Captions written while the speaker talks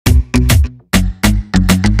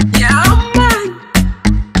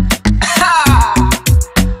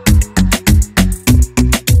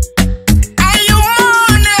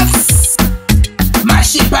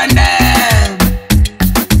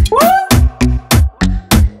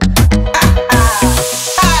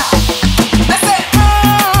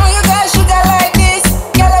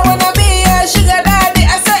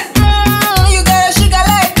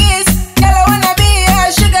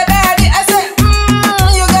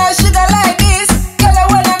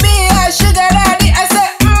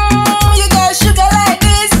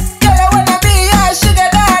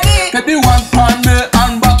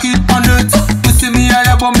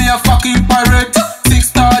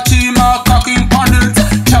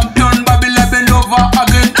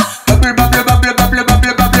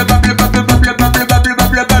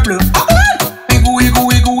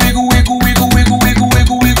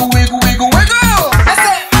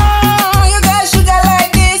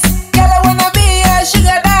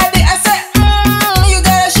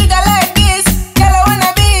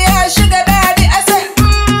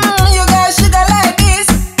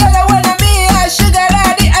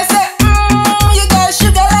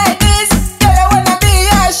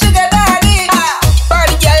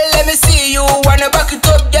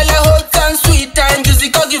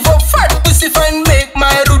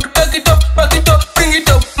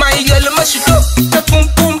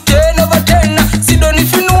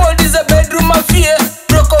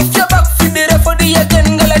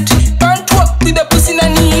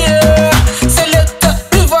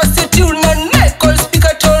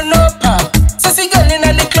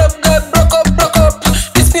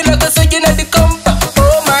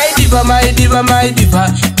river, my diva.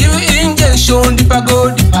 Give you injection, deeper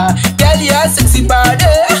go deeper. Girl, you a sexy body,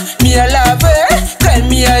 me a love it. Call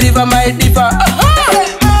me a river, my diva.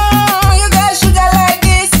 You got sugar like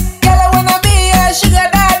this, girl. I wanna be a sugar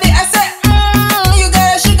daddy. I say, you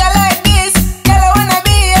got sugar like this, girl. I wanna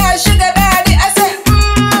be a sugar daddy. I say,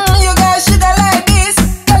 you got sugar like this,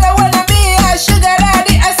 girl. I wanna be a sugar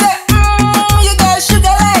daddy. I say, you got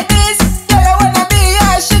sugar like this, girl. I wanna be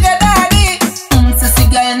a sugar daddy. Sissy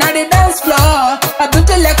girl inna the dance floor, a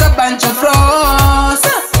booty like a bunch of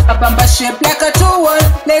roses, a bumper shape like a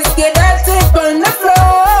 2-1. Let's get that tip on the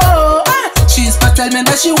floor. She's but tell me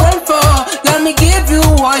that she want for. Let me give you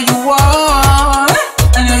what you want.